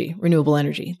energy, renewable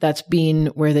energy. That's been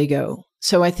where they go.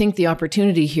 So I think the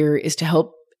opportunity here is to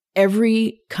help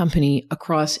every company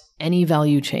across any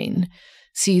value chain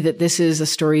see that this is a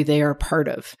story they are part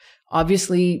of.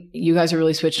 Obviously, you guys are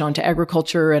really switched on to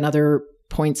agriculture and other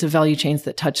points of value chains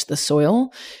that touch the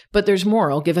soil, but there's more.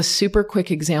 I'll give a super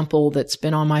quick example that's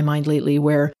been on my mind lately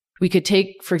where we could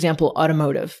take, for example,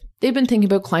 automotive. They've been thinking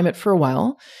about climate for a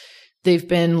while. They've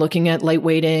been looking at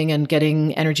lightweighting and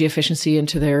getting energy efficiency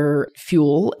into their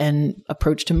fuel and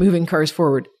approach to moving cars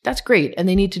forward. That's great. And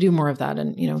they need to do more of that.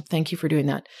 And, thank you for doing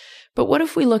that. But what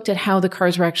if we looked at how the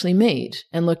cars were actually made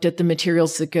and looked at the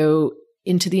materials that go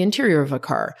into the interior of a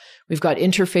car? We've got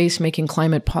Interface making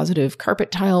climate positive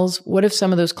carpet tiles. What if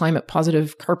some of those climate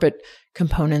positive carpet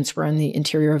components were in the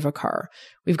interior of a car?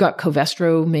 We've got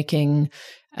Covestro making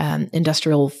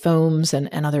industrial foams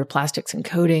and other plastics and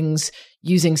coatings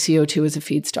using CO2 as a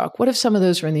feedstock. What if some of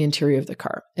those are in the interior of the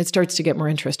car? It starts to get more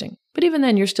interesting. But even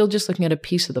then, you're still just looking at a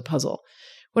piece of the puzzle.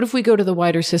 What if we go to the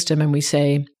wider system and we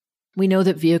say, we know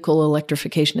that vehicle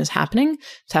electrification is happening.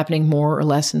 It's happening more or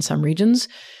less in some regions.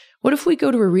 What if we go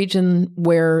to a region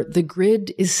where the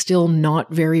grid is still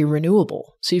not very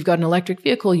renewable? So you've got an electric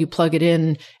vehicle, you plug it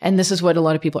in, and this is what a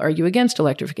lot of people argue against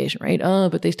electrification, right? Oh,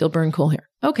 but they still burn coal here.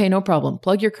 Okay, no problem.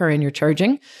 Plug your car in, you're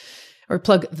charging, or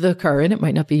plug the car in. It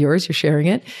might not be yours, you're sharing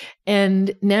it.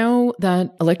 And now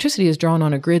that electricity is drawn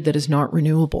on a grid that is not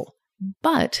renewable.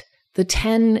 But the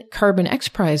 10 Carbon X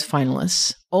Prize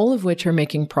finalists, all of which are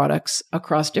making products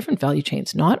across different value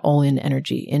chains, not all in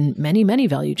energy, in many, many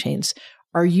value chains,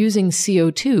 are using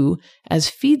CO2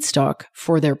 as feedstock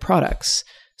for their products.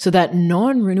 So that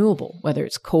non-renewable, whether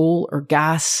it's coal or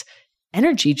gas,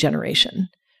 energy generation,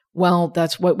 well,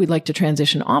 that's what we'd like to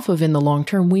transition off of in the long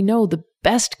term. We know the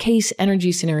best case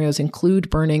energy scenarios include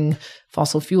burning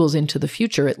fossil fuels into the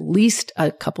future, at least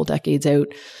a couple decades out.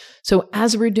 So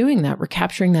as we're doing that, we're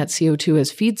capturing that CO2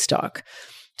 as feedstock.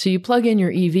 So you plug in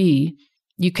your EV,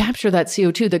 you capture that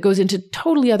CO2 that goes into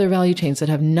totally other value chains that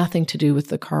have nothing to do with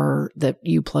the car that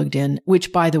you plugged in,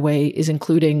 which, by the way, is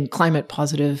including climate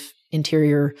positive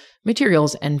interior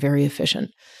materials and very efficient.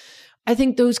 I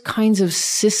think those kinds of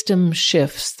system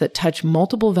shifts that touch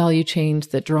multiple value chains,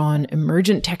 that draw on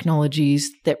emergent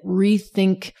technologies, that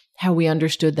rethink how we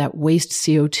understood that waste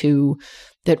CO2,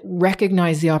 that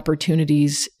recognize the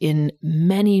opportunities in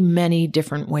many, many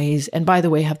different ways, and by the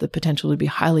way, have the potential to be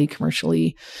highly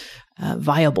commercially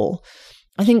viable.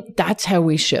 I think that's how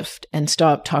we shift and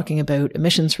stop talking about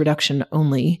emissions reduction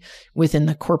only within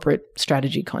the corporate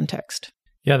strategy context.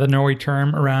 Yeah, the Norway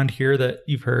term around here that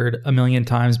you've heard a million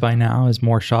times by now is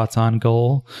more shots on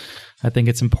goal. I think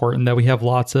it's important that we have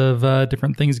lots of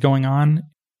different things going on.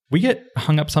 We get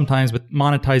hung up sometimes with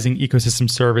monetizing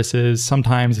ecosystem services.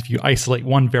 Sometimes if you isolate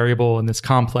one variable in this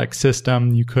complex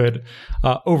system, you could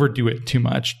overdo it too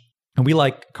much. And we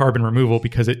like carbon removal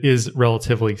because it is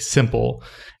relatively simple.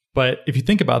 But if you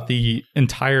think about the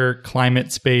entire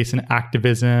climate space and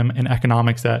activism and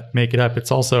economics that make it up,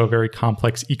 it's also a very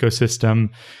complex ecosystem.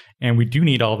 And we do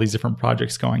need all these different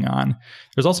projects going on.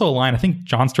 There's also a line, I think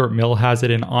John Stuart Mill has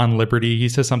it in On Liberty. He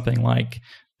says something like,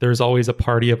 there's always a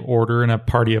party of order and a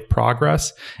party of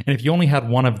progress. And if you only had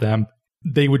one of them,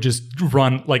 they would just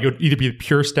run, like, it would either be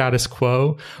pure status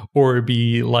quo or it'd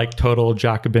be like total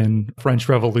Jacobin French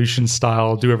Revolution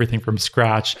style, do everything from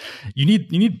scratch. You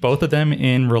need both of them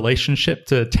in relationship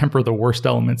to temper the worst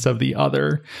elements of the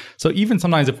other. So even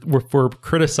sometimes if we're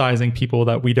criticizing people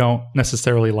that we don't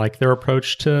necessarily like their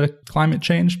approach to climate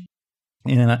change,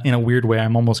 in a weird way,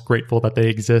 I'm almost grateful that they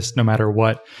exist no matter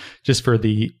what. Just for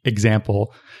the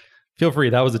example, feel free.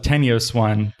 That was a tenuous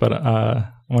one, but I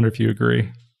wonder if you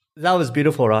agree. That was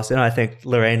beautiful, Ross. And I think,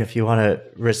 Lorraine, if you want to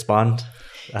respond.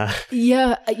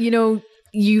 Yeah,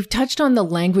 you've touched on the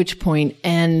language point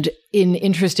and in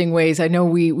interesting ways. I know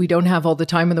we don't have all the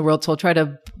time in the world, so I'll try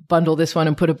to bundle this one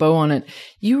and put a bow on it.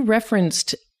 You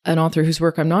referenced an author whose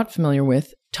work I'm not familiar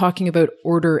with, talking about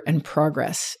order and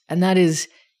progress. And that is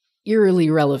eerily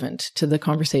relevant to the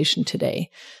conversation today.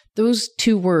 Those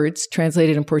two words,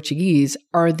 translated in Portuguese,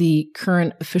 are the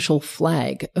current official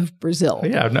flag of Brazil.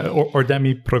 Yeah, Ordem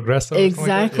e Progresso.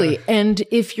 Exactly. Like that, yeah. And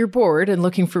if you're bored and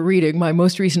looking for reading, my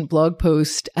most recent blog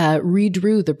post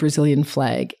redrew the Brazilian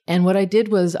flag. And what I did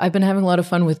was, I've been having a lot of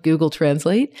fun with Google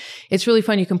Translate. It's really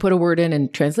fun. You can put a word in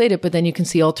and translate it, but then you can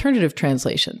see alternative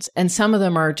translations. And some of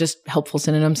them are just helpful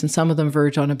synonyms and some of them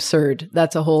verge on absurd.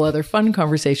 That's a whole other fun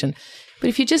conversation. But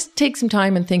if you just take some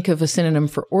time and think of a synonym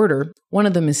for order, one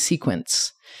of them is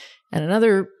sequence. And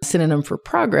another synonym for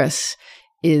progress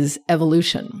is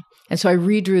evolution. And so I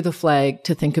redrew the flag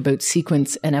to think about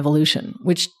sequence and evolution,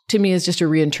 which to me is just a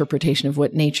reinterpretation of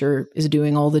what nature is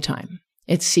doing all the time.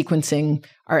 It's sequencing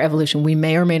our evolution. We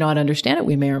may or may not understand it.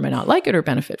 We may or may not like it or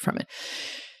benefit from it.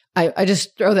 I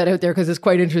just throw that out there because it's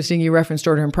quite interesting. You referenced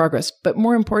order and progress. But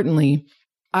more importantly,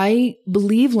 I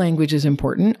believe language is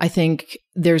important. I think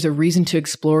there's a reason to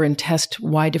explore and test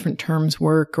why different terms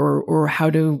work or how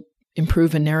to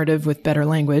improve a narrative with better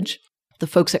language. The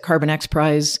folks at Carbon X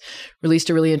Prize released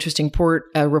a really interesting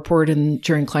report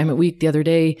during Climate Week the other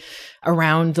day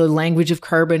around the language of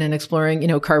carbon and exploring,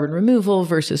 carbon removal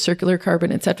versus circular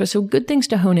carbon, et cetera. So good things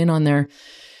to hone in on there.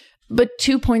 But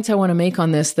 2 points I want to make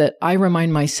on this that I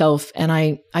remind myself, and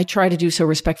I try to do so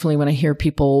respectfully when I hear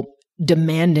people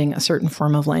demanding a certain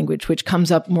form of language, which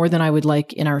comes up more than I would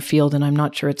like in our field, and I'm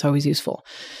not sure it's always useful.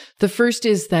 The first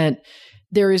is that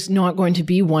there is not going to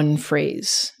be one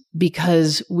phrase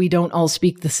because we don't all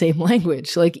speak the same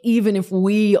language. Like, even if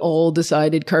we all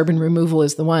decided carbon removal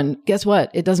is the one, guess what?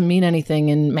 It doesn't mean anything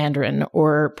in Mandarin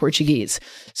or Portuguese.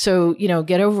 So,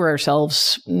 get over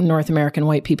ourselves, North American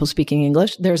white people speaking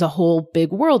English. There's a whole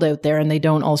big world out there and they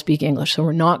don't all speak English. So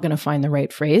we're not going to find the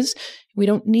right phrase. We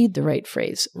don't need the right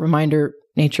phrase. Reminder,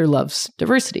 nature loves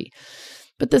diversity.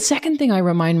 But the second thing I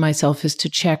remind myself is to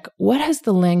check, what has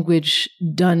the language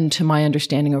done to my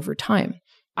understanding over time?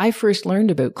 I first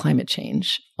learned about climate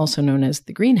change, also known as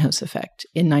the greenhouse effect,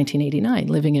 in 1989,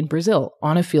 living in Brazil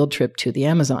on a field trip to the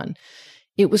Amazon.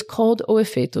 It was called o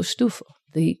efeito estufa,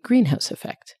 the greenhouse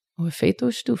effect, o efeito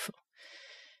estufa.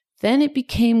 Then it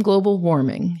became global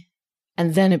warming,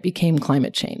 and then it became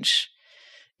climate change.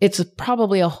 It's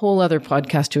probably a whole other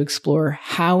podcast to explore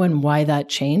how and why that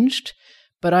changed.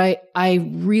 But I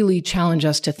really challenge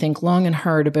us to think long and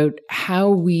hard about how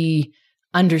we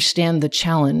understand the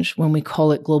challenge when we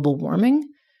call it global warming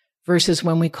versus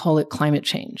when we call it climate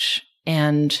change.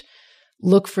 And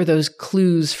look for those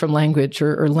clues from language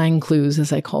or lang clues,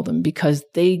 as I call them, because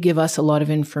they give us a lot of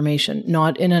information,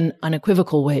 not in an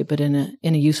unequivocal way, but in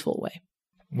a useful way.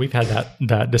 We've had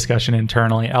that discussion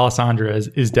internally. Alessandra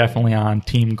is definitely on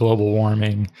team global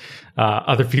warming.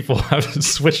 Other people have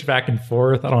switched back and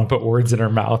forth. I don't want to put words in her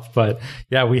mouth, but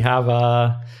yeah, we have,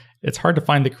 it's hard to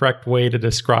find the correct way to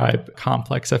describe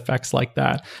complex effects like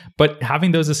that. But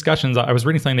having those discussions, I was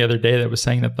reading something the other day that was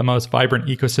saying that the most vibrant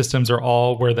ecosystems are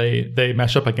all where they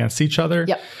mesh up against each other.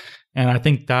 Yep. And I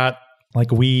think that, like,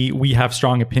 we have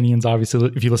strong opinions. Obviously,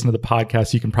 if you listen to the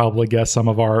podcast, you can probably guess some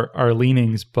of our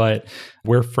leanings, but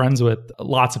we're friends with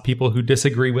lots of people who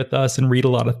disagree with us and read a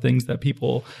lot of things that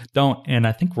people don't. And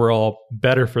I think we're all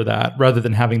better for that rather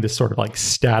than having this sort of like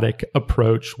static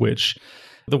approach, which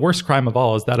the worst crime of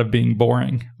all is that of being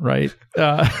boring, right?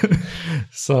 But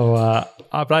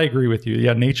I agree with you.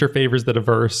 Yeah, nature favors the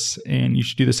diverse, and you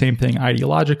should do the same thing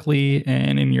ideologically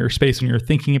and in your space when you're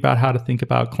thinking about how to think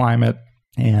about climate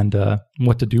and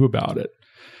what to do about it.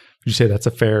 Would you say that's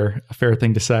a fair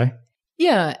thing to say?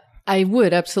 Yeah, I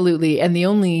would, absolutely. And the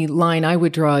only line I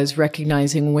would draw is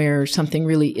recognizing where something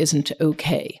really isn't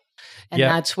okay. And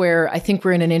that's where I think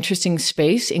we're in an interesting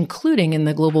space, including in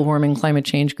the global warming, climate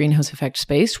change, greenhouse effect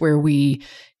space, where we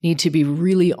need to be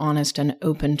really honest and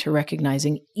open to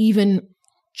recognizing even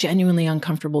genuinely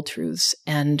uncomfortable truths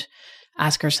and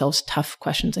ask ourselves tough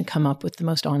questions and come up with the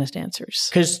most honest answers.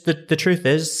 Because the truth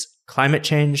is, climate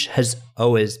change has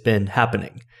always been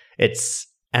happening. It's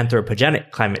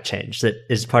anthropogenic climate change that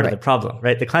is part of the problem,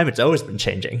 right? The climate's always been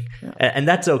changing, and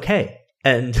that's okay.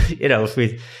 And, if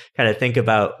we kind of think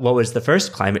about what was the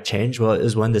first climate change, well, it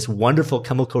was when this wonderful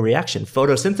chemical reaction,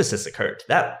 photosynthesis, occurred.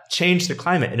 That changed the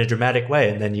climate in a dramatic way.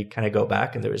 And then you kind of go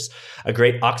back and there was a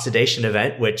great oxidation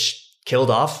event, which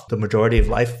killed off the majority of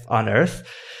life on Earth.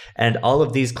 And all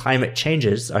of these climate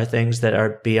changes are things that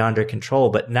are beyond our control.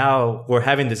 But now we're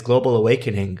having this global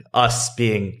awakening, us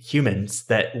being humans,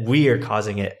 that we are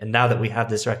causing it. And now that we have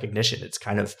this recognition, it's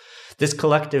kind of this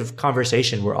collective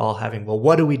conversation we're all having. Well,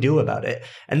 what do we do about it?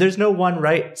 And there's no one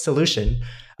right solution.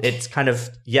 It's kind of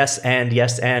yes,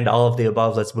 and all of the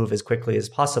above. Let's move as quickly as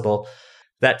possible.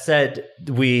 That said,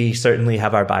 we certainly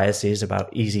have our biases about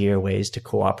easier ways to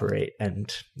cooperate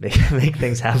and make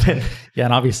things happen. Yeah,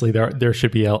 and obviously there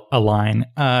should be a line.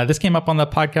 This came up on the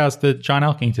podcast with John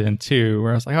Elkington too,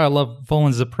 where I was like, I love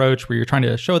Volan's approach where you're trying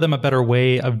to show them a better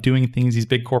way of doing things, these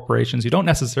big corporations. You don't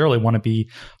necessarily want to be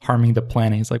harming the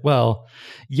planet. It's like, well,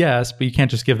 yes, but you can't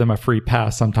just give them a free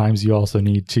pass. Sometimes you also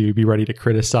need to be ready to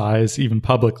criticize, even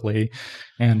publicly.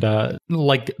 And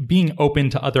like being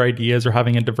open to other ideas or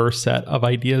having a diverse set of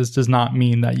ideas does not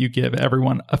mean that you give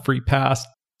everyone a free pass.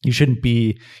 You shouldn't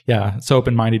be, so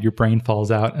open-minded your brain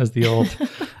falls out, as the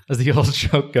old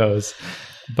joke goes.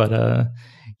 But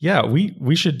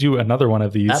we should do another one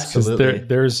of these because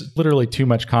there's literally too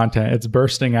much content. It's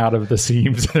bursting out of the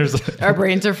seams. Our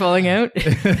brains are falling out.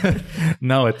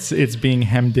 No, it's being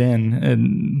hemmed in,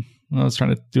 and I was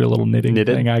trying to do a little knitting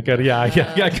thing. I couldn't. I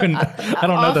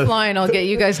don't know. Offline, I'll get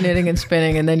you guys knitting and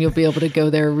spinning, and then you'll be able to go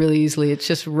there really easily. It's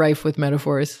just rife with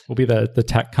metaphors. We'll be the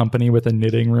tech company with a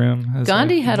knitting room.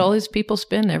 Gandhi had all his people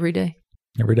spin every day.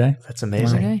 Every day? That's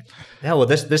amazing. Yeah, well,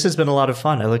 this has been a lot of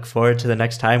fun. I look forward to the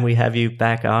next time we have you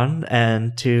back on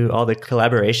and to all the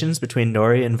collaborations between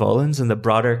Nori and Volans and the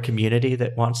broader community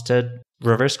that wants to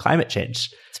reverse climate change.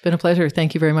 It's been a pleasure.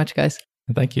 Thank you very much, guys.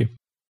 Thank you.